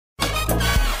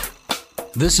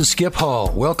This is Skip Hall,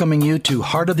 welcoming you to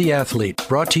Heart of the Athlete,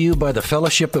 brought to you by the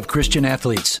Fellowship of Christian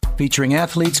Athletes, featuring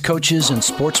athletes, coaches, and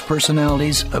sports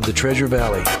personalities of the Treasure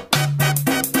Valley.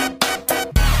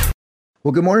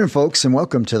 Well, good morning, folks, and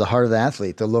welcome to the Heart of the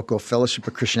Athlete, the local Fellowship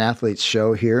of Christian Athletes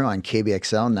show here on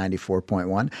KBXL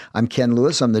 94.1. I'm Ken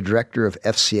Lewis. I'm the director of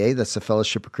FCA, that's the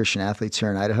Fellowship of Christian Athletes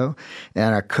here in Idaho,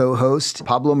 and our co-host,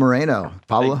 Pablo Moreno.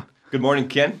 Pablo? Hey, good morning,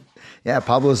 Ken. Yeah,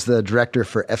 Pablo's the director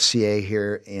for FCA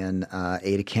here in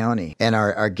Ada County. And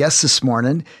our guest this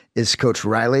morning is Coach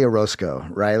Riley Orozco.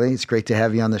 Riley, it's great to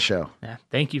have you on the show. Yeah,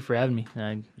 thank you for having me.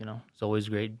 It's always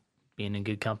great being in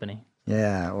good company.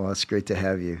 Yeah, well, it's great to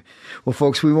have you. Well,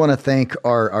 folks, we want to thank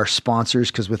our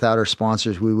sponsors, because without our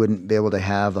sponsors, we wouldn't be able to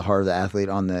have the Heart of the Athlete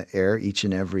on the air each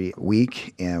and every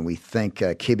week. And we thank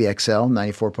KBXL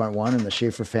 94.1 and the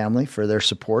Schaefer family for their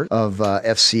support of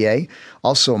FCA.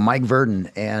 Also, Mike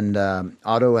Verdon and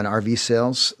Auto and RV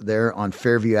Sales there on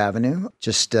Fairview Avenue,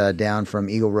 just down from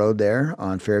Eagle Road there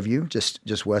on Fairview,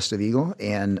 just west of Eagle.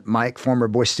 And Mike, former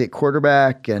Boise State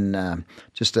quarterback and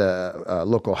just a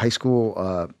local high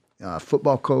school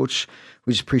football coach.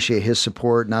 We just appreciate his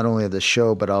support, not only of the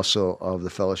show, but also of the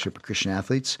Fellowship of Christian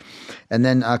Athletes. And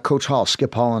then Coach Hall,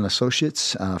 Skip Hall and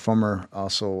Associates, former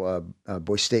also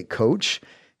Boise State coach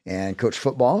and coach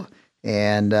football.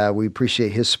 And we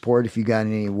appreciate his support. If you got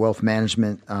any wealth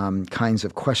management kinds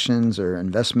of questions or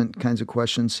investment kinds of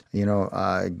questions,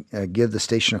 give the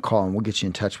station a call and we'll get you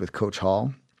in touch with Coach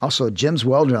Hall. Also, Jim's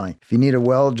Well Drilling. If you need a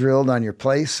well drilled on your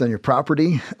place, on your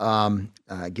property,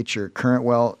 get your current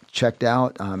well checked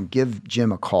out, give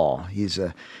Jim a call. He's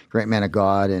a great man of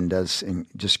God and does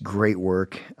just great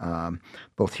work,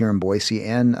 both here in Boise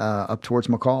and up towards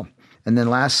McCall. And then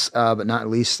last but not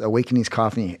least, Awakenings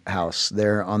Coffee House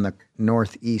there on the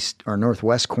northeast or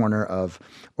northwest corner of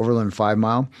Overland 5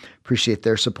 Mile. Appreciate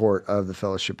their support of the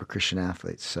Fellowship of Christian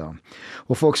Athletes. So,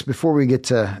 well, folks, before we get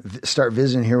to start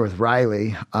visiting here with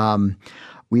Riley,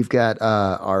 we've got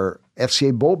our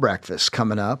FCA Bowl Breakfast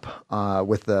coming up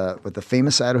with the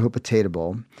famous Idaho Potato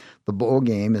Bowl. The bowl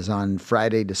game is on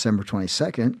Friday, December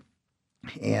 22nd,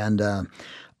 and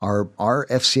our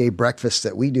FCA breakfast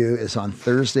that we do is on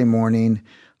Thursday morning,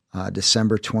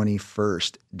 December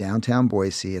 21st, downtown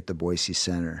Boise at the Boise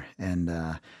Center. And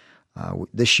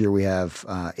this year we have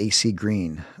AC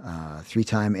Green,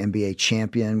 three-time NBA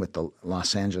champion with the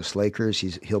Los Angeles Lakers.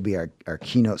 He'll be our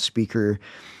keynote speaker,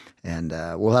 and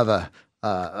we'll have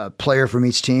a player from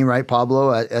each team, right,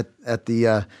 Pablo, at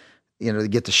the to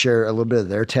get to share a little bit of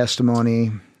their testimony.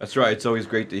 That's right. It's always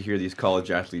great to hear these college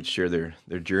athletes share their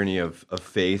journey of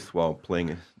faith while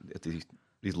playing at these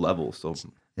levels. So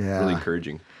really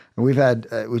encouraging. And we've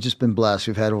just been blessed.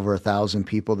 We've had over 1,000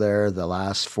 people there the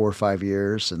last 4 or 5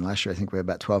 years, and last year I think we had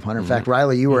about 1,200. In fact,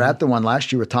 Riley, you were at the one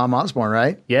last year with Tom Osborne,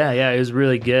 right? Yeah, it was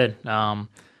really good. I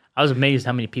was amazed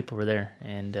how many people were there,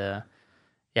 and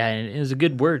and it was a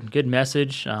good word, good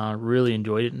message. Really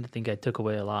enjoyed it, and I think I took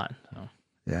away a lot. So.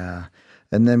 Yeah.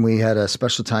 And then we had a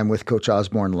special time with Coach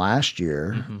Osborne last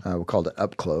year. We called it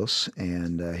Up Close,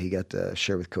 and he got to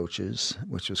share with coaches,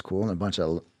 which was cool, and a bunch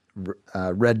of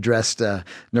red-dressed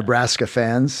Nebraska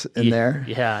fans in there.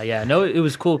 Yeah. No, it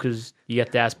was cool because you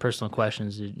got to ask personal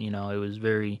questions. It was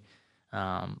very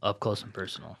up close and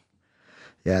personal.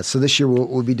 Yeah, so this year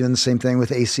we'll be doing the same thing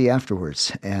with AC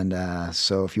afterwards. And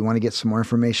so if you want to get some more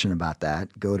information about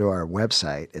that, go to our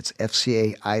website. It's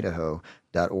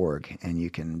fcaidaho.org, and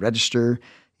you can register.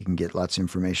 You can get lots of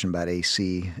information about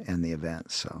AC and the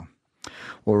event. So,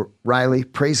 well, Riley,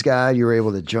 praise God you were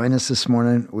able to join us this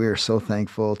morning. We are so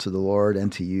thankful to the Lord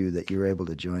and to you that you were able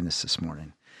to join us this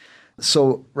morning.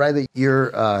 So, Riley,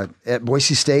 you're at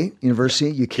Boise State University.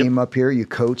 You came up here. You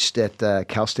coached at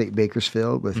Cal State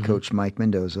Bakersfield with Coach Mike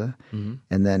Mendoza. And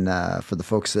then for the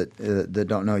folks that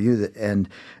don't know you, and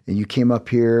you came up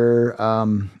here,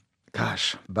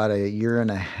 about a year and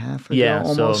a half ago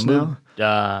almost now?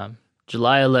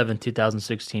 July 11,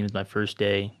 2016 was my first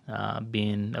day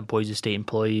being a Boise State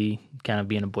employee, kind of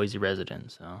being a Boise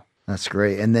resident. So. That's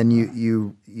great. And then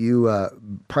you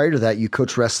prior to that, you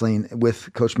coached wrestling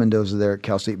with Coach Mendoza there at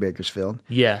Cal State Bakersfield.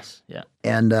 Yes, yeah.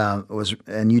 And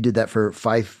you did that for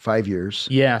five years.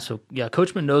 Yeah. So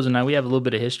Coach Mendoza and I, we have a little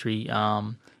bit of history.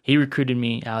 He recruited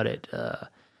me out at a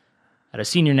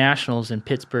senior nationals in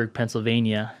Pittsburgh,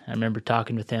 Pennsylvania. I remember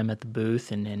talking with him at the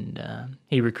booth, and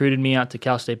he recruited me out to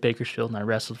Cal State Bakersfield, and I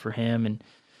wrestled for him and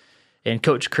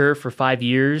Coach Kerr for 5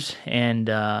 years, and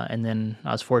then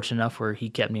I was fortunate enough where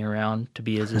he kept me around to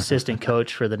be his assistant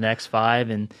coach for the next 5,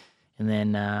 and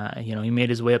then he made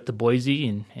his way up to Boise,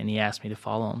 and he asked me to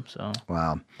follow him. So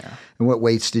wow. Yeah. And what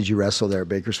weights did you wrestle there at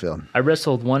Bakersfield? I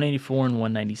wrestled 184 and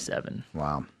 197.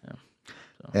 Wow. Yeah.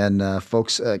 So. And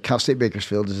folks, Cal State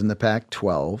Bakersfield is in the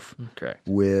Pac-12. Correct.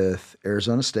 With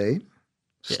Arizona State,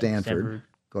 Yeah, Stanford.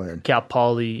 Go ahead. Cal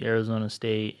Poly, Arizona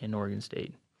State, and Oregon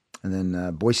State. And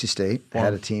then Boise State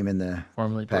had a team in the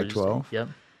formerly Pac-12. Yep.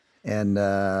 And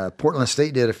Portland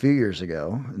State did a few years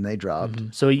ago, and they dropped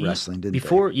wrestling, didn't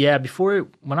they?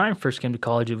 When I first came to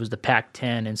college, it was the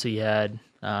Pac-10, and so you had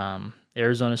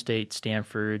Arizona State,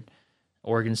 Stanford,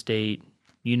 Oregon State,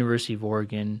 University of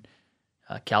Oregon,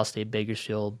 Cal State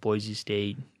Bakersfield, Boise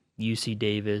State, UC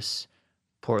Davis,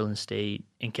 Portland State,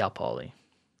 and Cal Poly.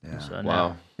 Yeah. So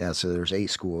wow. Yeah, so there's 8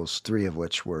 schools, 3 of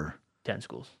which were 10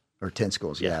 schools. Or 10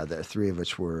 schools, yeah. 3 of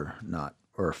which were not,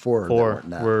 or 4 Four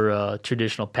were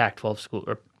traditional Pac-12 school,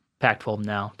 or Pac-12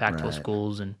 now, Pac-12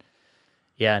 schools, and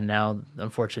now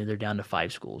unfortunately they're down to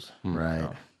 5 schools. Right.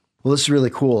 So. Well, this is really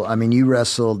cool. I mean, you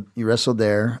wrestled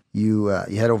there. You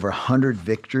had over 100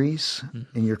 victories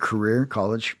in your career,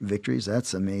 college victories.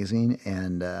 That's amazing.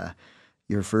 And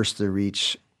you're first to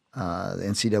reach the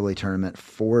NCAA tournament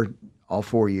all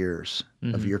 4 years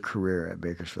of your career at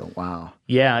Bakersfield. Wow.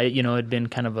 Yeah, it'd been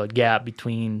kind of a gap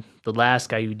between the last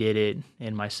guy who did it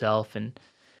and myself. And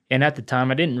at the time,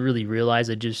 I didn't really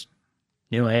realize. I just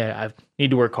knew, hey, I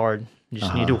need to work hard.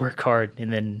 Need to work hard.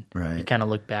 And then you kind of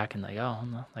look back and like, oh,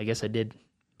 no, I guess I did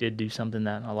do something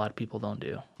that a lot of people don't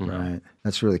do. Right.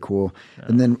 That's really cool. Yeah.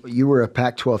 And then you were a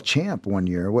Pac-12 champ one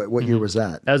year. What year was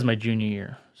that? That was my junior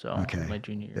year. So my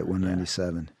junior year. At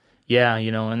 197. Yeah,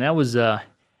 and that was an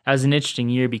interesting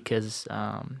year because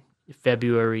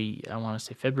February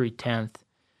 10th,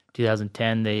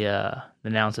 2010, they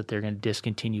announced that they're going to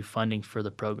discontinue funding for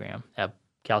the program at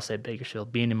Cal State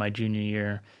Bakersfield, being in my junior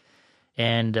year.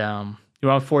 And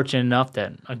I'm fortunate enough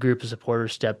that a group of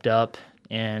supporters stepped up,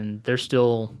 and they're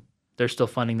still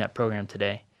funding that program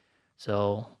today.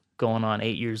 So going on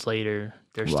 8 years later,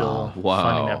 they're still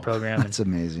funding that program. That's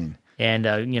amazing. And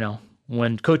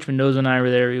when Coach Mendoza and I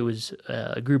were there, it was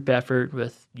a group effort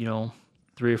with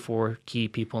 3 or 4 key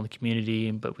people in the community,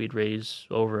 but we'd raise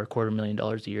over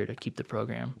 $250,000 a year to keep the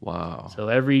program. Wow! So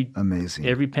amazing.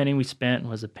 Every penny we spent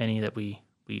was a penny that we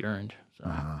earned. So.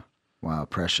 Wow,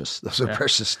 precious. Those are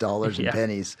precious dollars and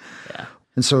pennies. Yeah.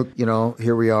 And so,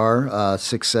 here we are,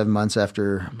 6-7 months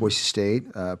after Boise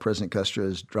State. President Custra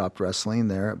has dropped wrestling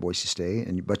there at Boise State,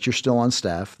 but you're still on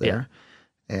staff there.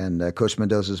 Yeah. And Coach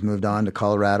Mendoza's moved on to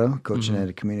Colorado, coaching at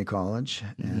a community college.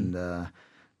 And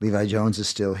Levi Jones is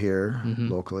still here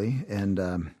locally. And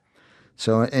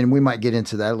and we might get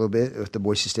into that a little bit with the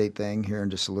Boise State thing here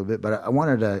in just a little bit. But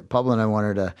Pablo and I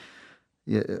wanted to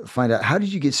find out, how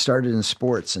did you get started in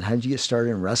sports, and how did you get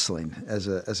started in wrestling as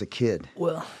a kid?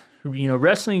 Well,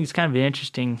 wrestling is kind of an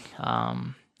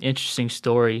interesting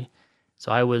story.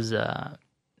 So I was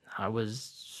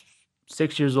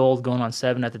 6 years old, going on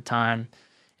 7 at the time,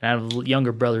 and I have a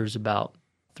younger brother who's about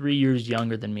 3 years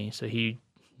younger than me. So he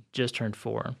just turned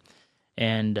 4,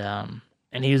 and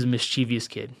he was a mischievous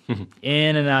kid,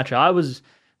 in and out.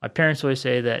 My parents always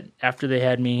say that after they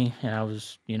had me, and I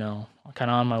was, kind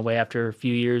of on my way, after a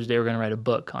few years, they were going to write a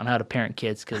book on how to parent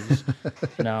kids because,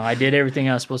 I did everything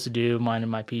I was supposed to do, minding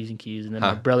my P's and Q's, and then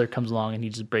my brother comes along and he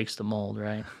just breaks the mold,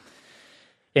 right?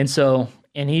 And so,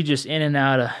 he just in and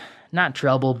out of, not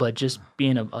trouble, but just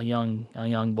being a young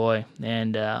boy.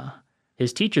 And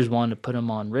his teachers wanted to put him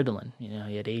on Ritalin.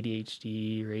 He had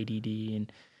ADHD or ADD,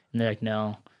 and they're like,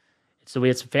 no. So we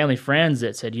had some family friends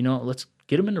that said, let's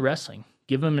get him into wrestling.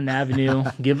 Give him an avenue,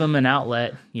 give him an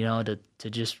outlet, to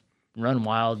just run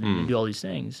wild and do all these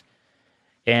things.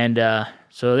 And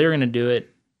so they were going to do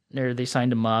it. They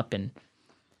signed him up, and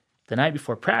the night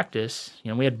before practice,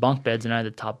 we had bunk beds, and I had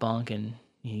the top bunk, and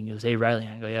he goes, "Hey, Riley."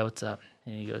 I go, "Yeah, what's up?"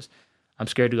 And he goes, "I'm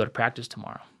scared to go to practice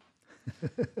tomorrow."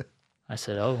 I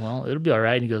said, "Oh, well, it'll be all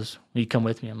right." And he goes, "Will you come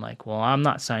with me?" I'm like, "Well, I'm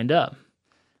not signed up."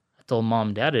 I told Mom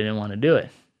and Dad I didn't want to do it.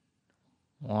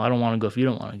 "Well, I don't want to go if you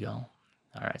don't want to go."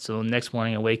 All right, so the next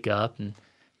morning I wake up and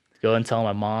go and tell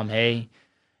my mom, "Hey,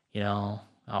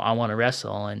 I want to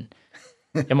wrestle." And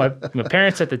my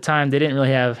parents at the time, they didn't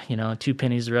really have, 2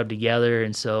 pennies to rub together,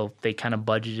 and so they kind of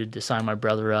budgeted to sign my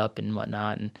brother up and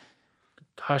whatnot. And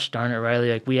gosh darn it,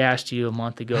 Riley, like, we asked you a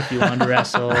month ago if you wanted to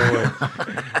wrestle.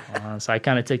 So I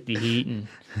kind of took the heat. And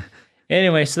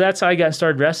anyway, so that's how I got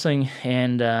started wrestling.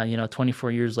 And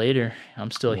 24 years later,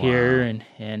 I'm still here, and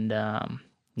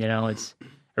it's.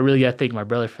 I really got to thank my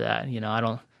brother for that.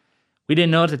 We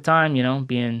didn't know at the time,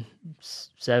 being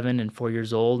 7 and 4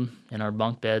 years old in our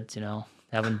bunk beds,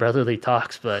 having brotherly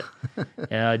talks, but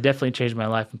it definitely changed my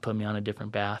life and put me on a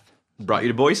different path. Brought you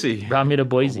to Boise. Brought me to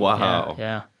Boise. Wow.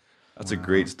 Yeah. That's a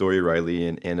great story, Riley.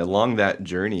 And along that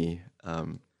journey,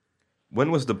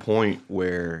 when was the point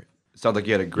where sounds like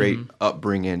you had a great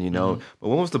upbringing, but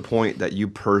when was the point that you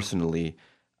personally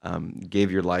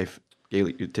gave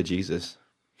to Jesus?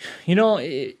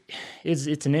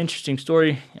 It's an interesting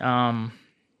story. My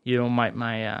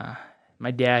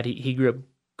dad, he grew up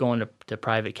going to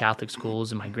private Catholic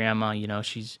schools, and my grandma,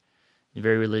 she's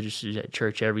very religious. She's at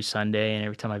church every Sunday, and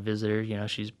every time I visit her,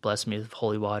 she's blessed me with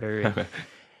holy water.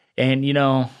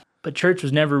 And but church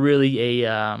was never really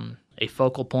a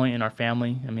focal point in our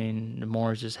family. I mean,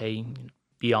 more is just, hey,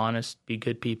 be honest, be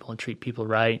good people, and treat people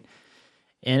right.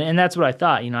 And that's what I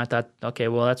thought. I thought, okay,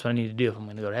 well, that's what I need to do if I'm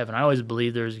going to go to heaven. I always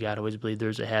believed there's a God. I always believed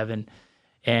there's a heaven.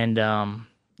 And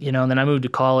then I moved to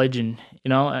college, and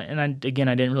I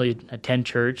didn't really attend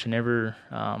church. I never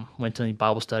went to any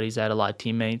Bible studies. I had a lot of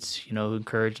teammates, who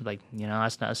encouraged, like,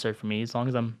 that's not necessary for me. As long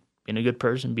as I'm being a good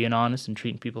person, being honest, and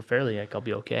treating people fairly, like, I'll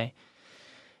be okay.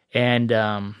 And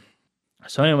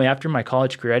so anyway, after my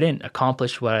college career, I didn't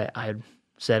accomplish what I had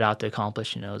set out to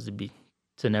accomplish. Was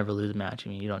to never lose a match. I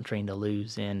mean, you don't train to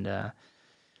lose, and or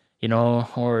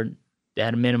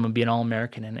at a minimum be an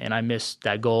All-American, and I missed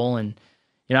that goal. And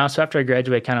so after I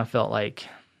graduated, I kind of felt like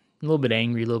a little bit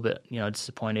angry, a little bit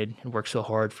disappointed. I worked so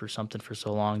hard for something for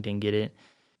so long, didn't get it.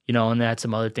 And I had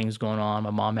some other things going on. My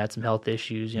mom had some health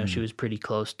issues. She was pretty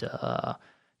close to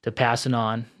passing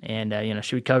on, and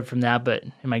she recovered from that. But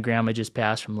my grandma just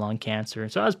passed from lung cancer,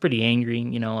 and so I was pretty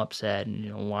angry, upset,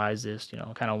 and why is this?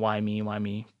 Kind of why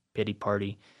me? Pity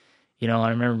party. And I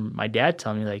remember my dad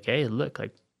telling me, like, hey, look,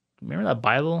 like, remember that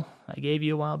Bible I gave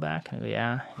you a while back? And I go,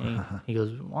 yeah. And he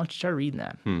goes, why don't you start reading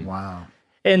that? Wow.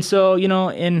 And so,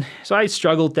 so I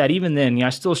struggled with that. Even then,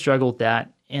 I still struggle with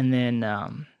that. And then,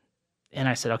 and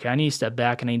I said, okay, I need to step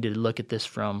back, and I need to look at this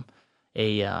from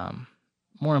a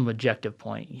more of an objective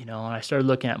point, and I started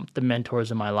looking at the mentors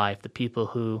in my life, the people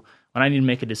who, when I need to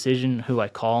make a decision, who I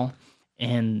call,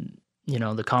 and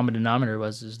the common denominator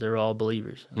is they're all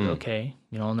believers. Okay.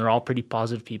 And they're all pretty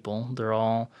positive people. They're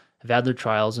all have had their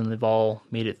trials, and they've all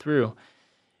made it through.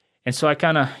 And so I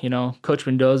kind of, Coach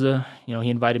Mendoza, he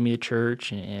invited me to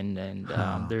church, and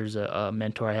there's a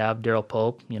mentor I have, Daryl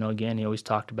Pope, again, he always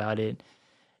talked about it.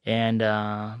 And,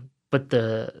 but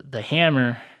the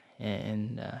hammer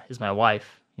is my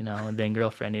wife, and then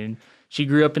girlfriend. And she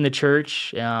grew up in the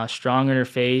church, strong in her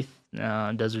faith,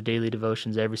 does her daily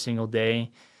devotions every single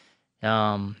day.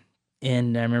 And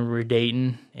I remember we were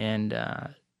dating, and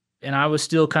I was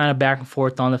still kind of back and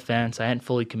forth on the fence. I hadn't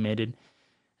fully committed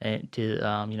to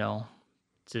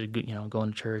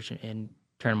going to church and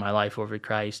turning my life over to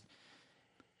Christ.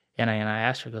 And I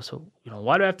asked her, I go, so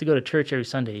why do I have to go to church every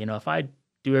Sunday? If I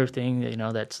do everything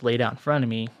that's laid out in front of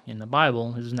me in the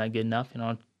Bible, isn't that good enough?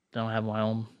 I don't have my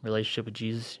own relationship with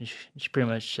Jesus. And she pretty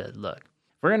much said, look,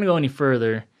 if we're gonna go any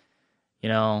further,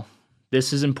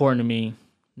 this is important to me.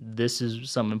 This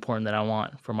is something important that I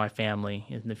want for my family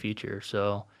in the future.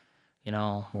 So,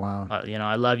 wow.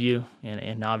 I love you,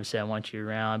 and obviously I want you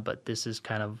around, but this is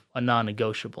kind of a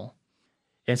non-negotiable.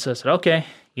 And so I said, okay,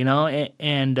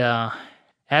 and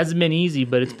hasn't been easy,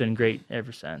 but it's been great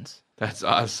ever since. That's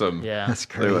awesome. Yeah, that's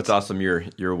great. That's awesome.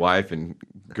 Your wife and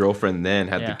girlfriend then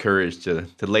had the courage to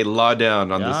lay the law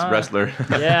down on this wrestler.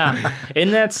 Yeah,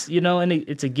 and that's and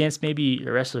it's against maybe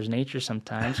a wrestler's nature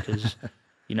sometimes, because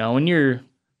when you're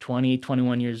 20,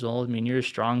 21 years old, I mean, you're as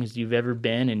strong as you've ever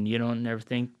been, and you don't ever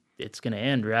think it's going to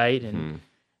end, right? And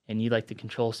you like to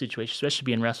control situations, especially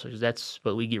being wrestlers. That's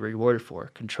what we get rewarded for,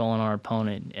 controlling our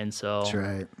opponent. And so that's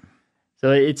right.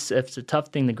 So it's a tough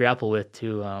thing to grapple with,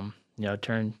 to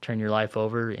turn your life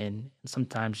over, and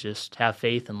sometimes just have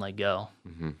faith and let go.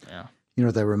 Yeah.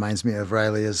 What that reminds me of,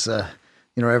 Riley, is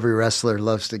every wrestler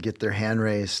loves to get their hand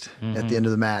raised at the end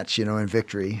of the match, in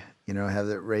victory. Have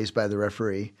it raised by the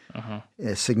referee,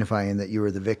 signifying that you were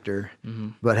the victor.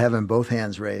 But having both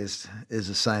hands raised is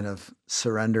a sign of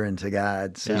surrendering to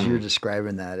God. So as you're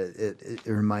describing that, it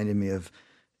reminded me of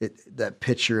that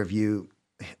picture of you,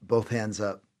 both hands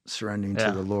up, surrendering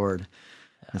to the Lord.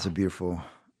 It's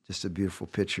just a beautiful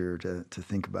picture to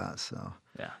think about. So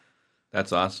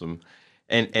that's awesome.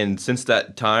 And since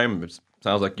that time, it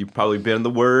sounds like you've probably been in the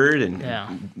Word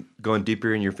and going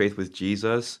deeper in your faith with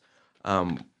Jesus.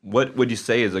 What would you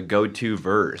say is a go-to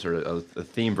verse or a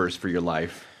theme verse for your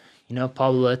life?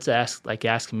 Pablo, let's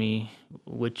asking me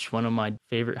which one of my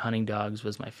favorite hunting dogs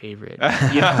was my favorite.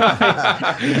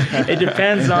 It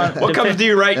depends on what comes to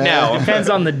you right now. Depends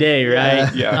on the day,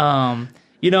 right? Yeah.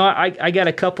 I got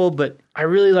a couple, but I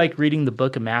really like reading the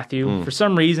Book of Matthew. For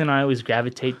some reason, I always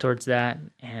gravitate towards that.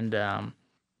 And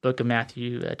Book of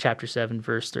Matthew, chapter 7,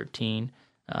 verse 13,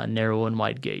 narrow and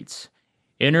wide gates.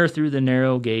 Enter through the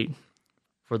narrow gate,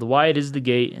 for the wide is the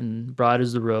gate and broad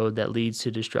is the road that leads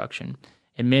to destruction,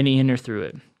 and many enter through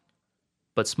it.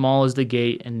 but small is the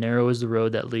gate and narrow is the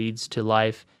road that leads to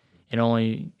life, and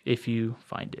only if you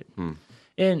find it.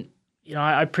 And,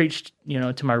 I preached,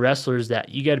 to my wrestlers that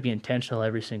you got to be intentional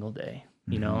every single day.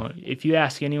 If you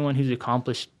ask anyone who's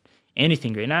accomplished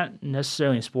anything great, not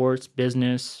necessarily in sports,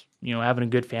 business, having a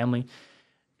good family,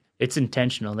 it's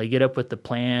intentional. They get up with the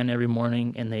plan every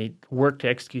morning and they work to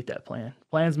execute that plan.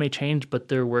 Plans may change, but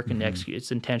they're working to execute.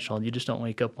 It's intentional. You just don't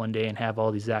wake up one day and have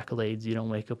all these accolades. You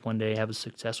don't wake up one day and have a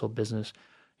successful business,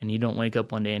 and you don't wake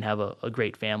up one day and have a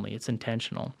great family. It's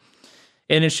intentional.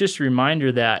 And it's just a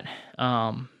reminder that,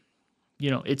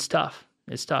 it's tough.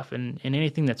 It's tough. And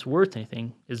anything that's worth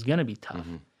anything is going to be tough.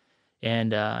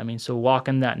 And, so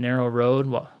walking that narrow road,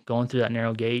 going through that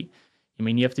narrow gate,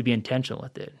 you have to be intentional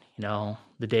with it.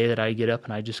 The day that I get up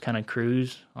and I just kind of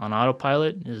cruise on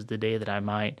autopilot is the day that I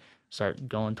might start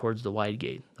going towards the wide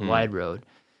gate, the wide road.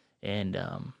 And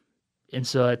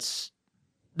so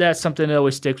that's something that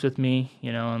always sticks with me,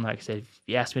 and like I said, if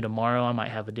you ask me tomorrow, I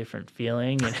might have a different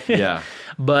feeling. Yeah.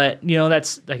 But,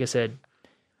 that's, like I said,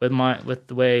 with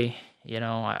the way,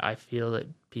 I feel that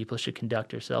people should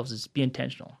conduct themselves is be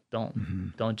intentional.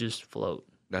 Don't just float.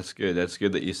 That's good. That's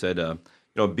good that you said,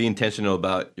 be intentional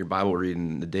about your Bible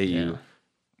reading the day you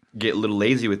get a little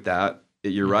lazy with that.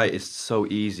 You're right. It's so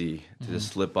easy to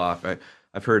just slip off.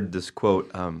 I've heard this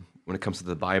quote when it comes to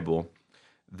the Bible: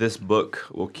 "This book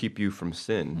will keep you from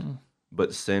sin,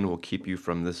 but sin will keep you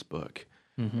from this book."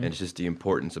 And it's just the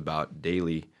importance about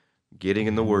daily getting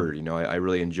in the Word. I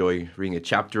really enjoy reading a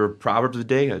chapter of Proverbs a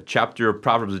day.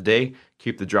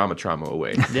 Keep the drama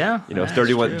away. Yeah.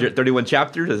 31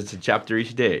 chapters. It's a chapter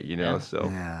each day. So.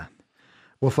 Yeah.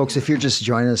 Well, folks, if you're just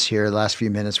joining us here the last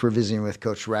few minutes, we're visiting with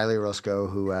Coach Riley Orozco,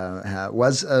 who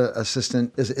was an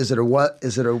assistant. Is it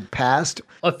a past?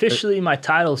 Officially, my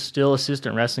title is still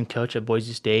assistant wrestling coach at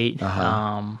Boise State.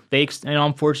 I'm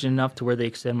fortunate enough to where they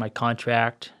extend my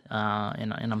contract,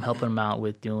 and I'm helping them out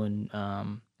with doing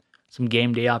some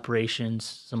game day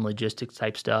operations, some logistics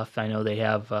type stuff. I know they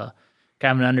have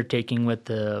kind of an undertaking with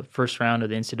the first round of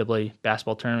the NCAA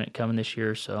basketball tournament coming this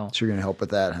year. So you're going to help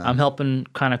with that, huh? I'm helping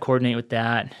kind of coordinate with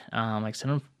that. Like I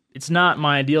said, it's not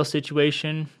my ideal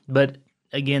situation, but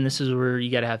again, this is where you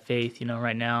got to have faith.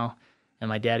 Right now, and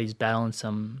my daddy's battling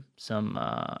some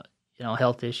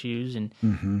health issues, and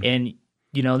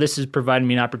this is providing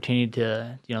me an opportunity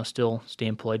to still stay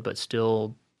employed, but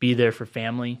still be there for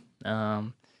family,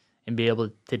 and be able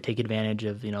to take advantage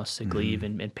of sick leave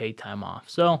and paid time off.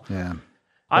 So yeah.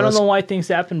 I don't know why things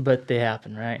happen, but they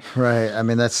happen, right? Right.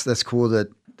 That's cool that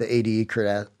the AD,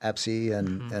 Kurt Apsey,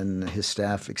 and his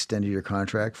staff extended your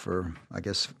contract for, I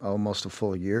guess, almost a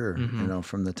full year,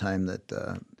 from the time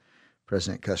that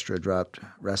President Castro dropped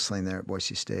wrestling there at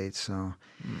Boise State. So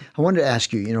I wanted to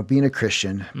ask you, being a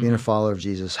Christian, being a follower of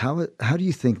Jesus, how do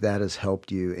you think that has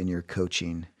helped you in your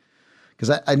coaching?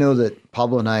 Because I know that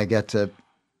Pablo and I got to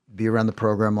be around the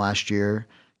program last year,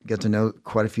 get to know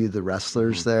quite a few of the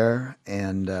wrestlers there,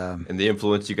 and the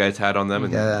influence you guys had on them,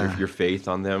 and your faith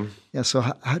on them. Yeah. So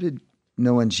how did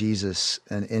knowing Jesus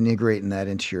and integrating that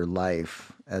into your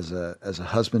life as a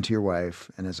husband to your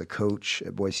wife and as a coach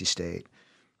at Boise State,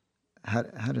 how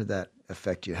did that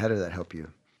affect you? How did that help you?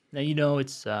 Now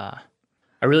it's I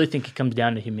really think it comes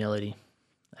down to humility.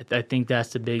 I think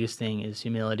that's the biggest thing is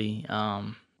humility.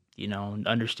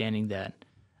 Understanding that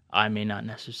I may not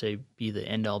necessarily be the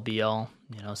end-all, be-all.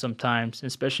 Sometimes,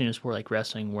 especially in a sport like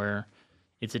wrestling where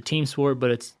it's a team sport, but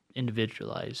it's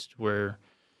individualized, where,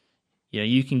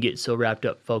 you can get so wrapped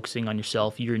up focusing on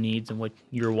yourself, your needs and what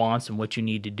your wants and what you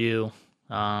need to do.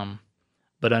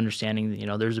 But understanding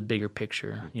that, there's a bigger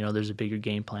picture, there's a bigger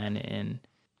game plan. And,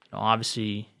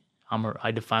 obviously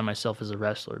I define myself as a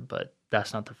wrestler, but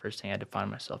that's not the first thing I define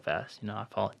myself as. I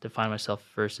define myself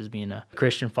first as being a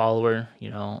Christian follower,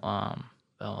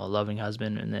 a loving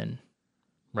husband, and then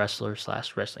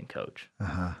wrestler/wrestling coach.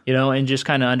 And just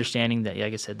kind of understanding that,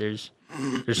 like I said, there's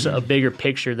a bigger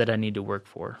picture that I need to work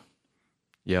for.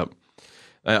 Yep.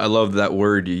 I love that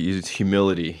word you use,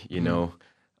 humility. I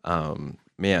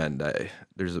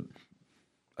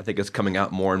think it's coming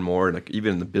out more and more, like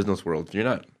even in the business world. You're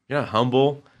not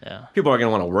humble. Yeah. People are going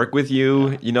to want to work with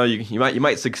you. Yeah. You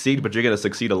might succeed, but you're going to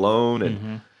succeed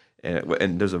alone.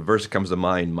 And there's a verse that comes to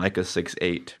mind, Micah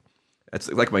 6:8. It's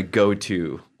like my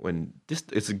go-to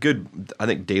it's a good, I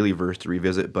think, daily verse to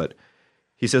revisit. But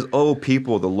he says, "Oh,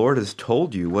 people, the Lord has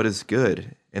told you what is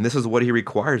good, and this is what He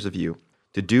requires of you: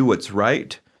 to do what's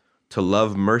right, to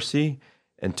love mercy,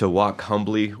 and to walk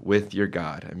humbly with your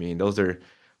God." I mean,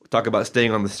 talk about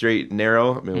staying on the straight and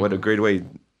narrow. I mean, what a great way.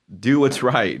 Do what's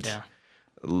right. Yeah.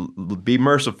 Be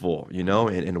merciful,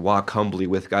 and walk humbly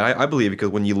with God. I believe because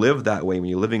when you live that way, when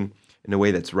you're living in a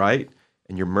way that's right,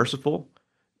 and you're merciful,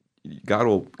 God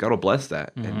will bless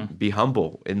that and be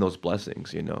humble in those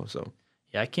blessings, so.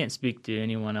 Yeah, I can't speak to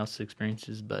anyone else's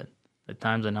experiences, but the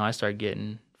times I know I start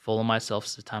getting full of myself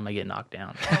is the time I get knocked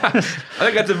down. I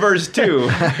think that's a verse too.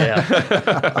 Yeah.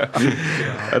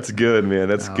 That's good, man.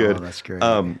 That's good. That's great.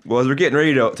 Well, as we're getting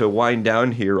ready to wind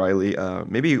down here, Riley,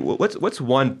 maybe what's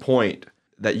one point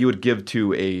that you would give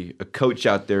to a coach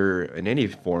out there in any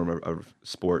form of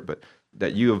sport, but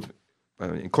that you have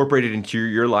incorporated into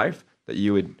your life that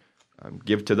you would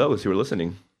give to those who are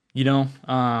listening?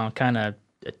 Kind of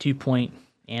a 2-point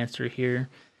answer here.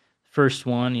 First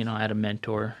one, I had a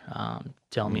mentor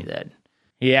tell me that.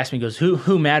 He asked me, he goes,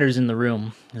 who matters in the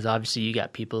room? Because obviously you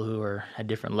got people who are at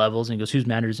different levels. And he goes, who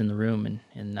matters in the room?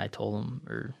 And I told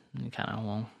him,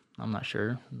 I'm not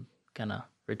sure. Kind of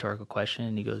rhetorical question.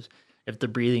 And he goes, if they're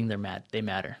breathing, they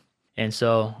matter. And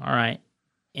so, all right.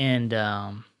 And,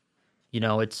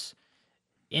 it's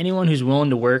anyone who's willing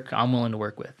to work, I'm willing to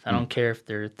work with. I don't care if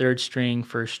they're third string,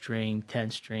 first string,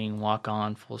 10th string, walk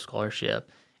on, full scholarship.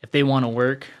 If they want to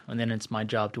work, and then it's my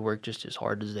job to work just as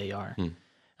hard as they are.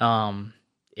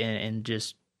 And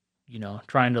just,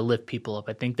 trying to lift people up.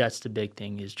 I think that's the big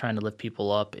thing, is trying to lift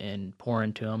people up and pour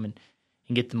into them and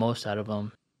get the most out of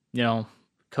them.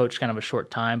 Coach kind of a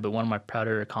short time, but one of my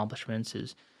prouder accomplishments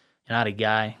is, I had a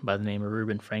guy by the name of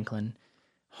Reuben Franklin,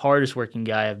 hardest working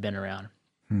guy I've been around.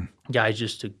 Guy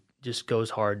just goes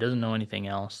hard, doesn't know anything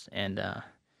else. And,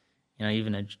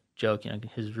 even a joke,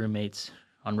 his roommates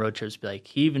on road trips be like,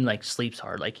 he even sleeps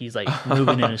hard. He's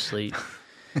moving in his sleep.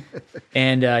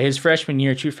 And his true freshman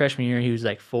year, he was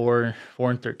 4-13,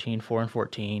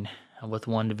 4-14 with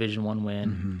one Division I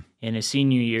win. In his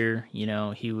senior year,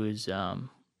 he was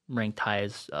ranked high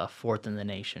as 4th in the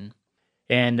nation.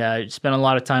 And spent a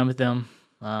lot of time with him.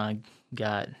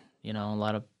 Got, a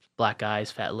lot of black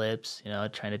eyes, fat lips,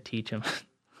 trying to teach him,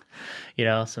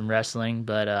 some wrestling.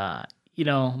 But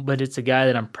it's a guy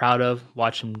that I'm proud of,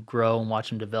 watch him grow and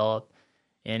watch him develop.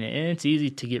 And it's easy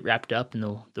to get wrapped up in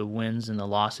the wins and the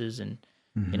losses. And,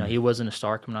 he wasn't a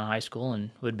star coming out of high school,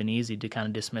 and it would have been easy to kind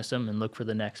of dismiss him and look for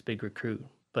the next big recruit.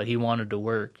 But he wanted to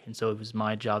work, and so it was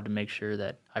my job to make sure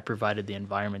that I provided the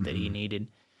environment that he needed.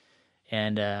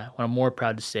 And what I'm more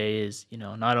proud to say is,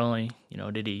 not only,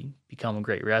 did he become a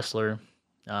great wrestler,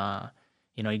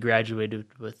 he graduated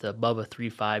with above a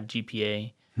 3.5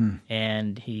 GPA,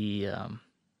 and he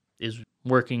is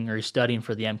working or he's studying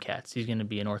for the MCATs. He's going to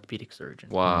be an orthopedic surgeon.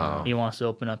 Wow. He wants to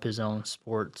open up his own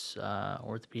sports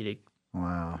orthopedic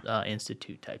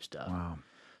institute type stuff. Wow.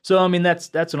 So,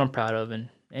 that's what I'm proud of. And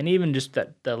even just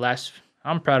that last,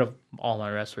 I'm proud of all my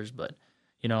wrestlers, but,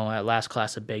 at last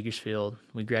class at Bakersfield,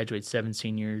 we graduated 7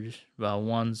 seniors.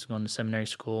 One's going to seminary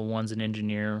school, one's an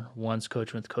engineer, one's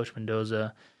coaching with Coach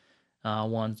Mendoza,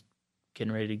 one's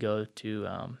getting ready to go to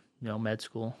med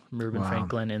school, Reuben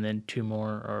Franklin, and then 2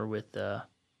 more are with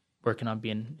working on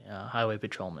being highway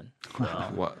patrolmen.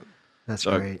 So, That's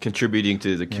great. Contributing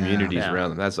to the communities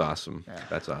around them. That's awesome. Yeah.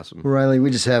 That's awesome. Well, Riley,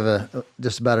 we just have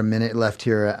just about a minute left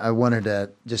here. I wanted to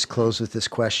just close with this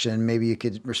question. Maybe you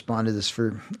could respond to this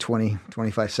for 20,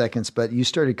 25 seconds. But you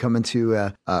started coming to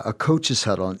a coaches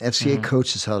huddle, an FCA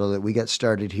coaches huddle that we got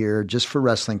started here just for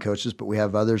wrestling coaches, but we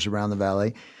have others around the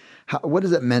valley. What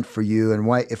has that meant for you, and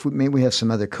why? If maybe we have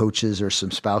some other coaches or some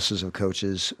spouses of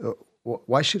coaches,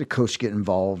 why should a coach get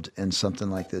involved in something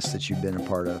like this that you've been a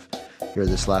part of here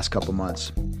this last couple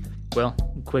months? Well,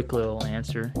 quick little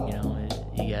answer. You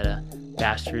got a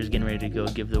pastor who's getting ready to go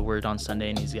give the word on Sunday,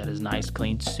 and he's got his nice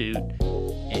clean suit,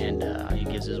 and he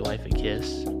gives his wife a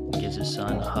kiss, gives his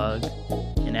son a hug,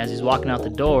 and as he's walking out the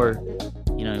door,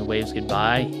 he waves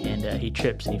goodbye, and he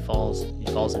trips and he falls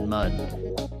in mud,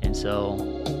 and so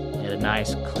he had a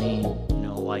nice clean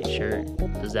white shirt.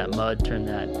 Does that mud turn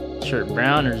that shirt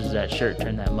brown, or does that shirt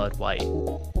turn that mud white?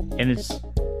 And it's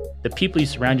the people you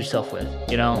surround yourself with.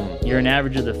 You're an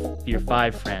average of your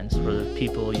 5 friends or the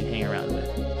people you hang around with.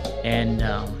 And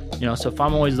so if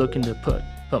I'm always looking to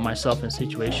put myself in a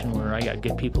situation where I got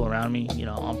good people around me,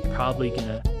 I'm probably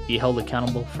gonna be held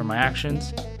accountable for my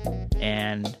actions,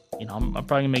 and I'm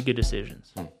probably gonna make good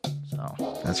decisions.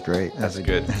 So that's great. That's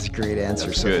good. That's a great answer.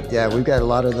 That's good. Yeah, we've got a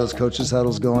lot of those coaches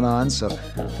huddles going on. So,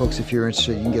 folks, if you're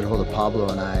interested, you can get a hold of Pablo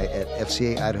and I at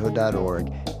fcaidaho.org,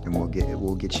 and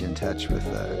we'll get you in touch with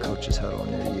a coaches huddle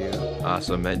near you.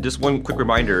 Awesome. And just one quick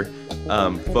reminder,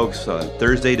 folks.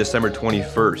 Thursday, December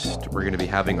 21st, we're going to be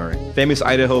having our famous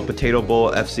Idaho Potato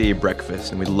Bowl FCA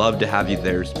breakfast, and we'd love to have you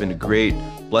there. It's been a great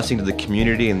blessing to the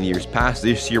community in the years past.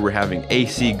 This year, we're having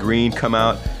AC Green come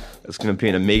out. It's going to be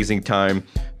an amazing time.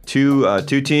 Two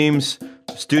teams,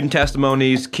 student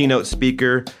testimonies, keynote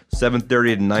speaker,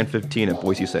 7:30 to 9:15 at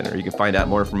Boise Center. You can find out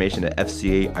more information at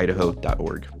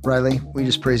fcaidaho.org. Riley, we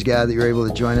just praise God that you're able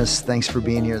to join us. Thanks for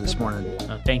being here this morning.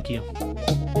 Thank you.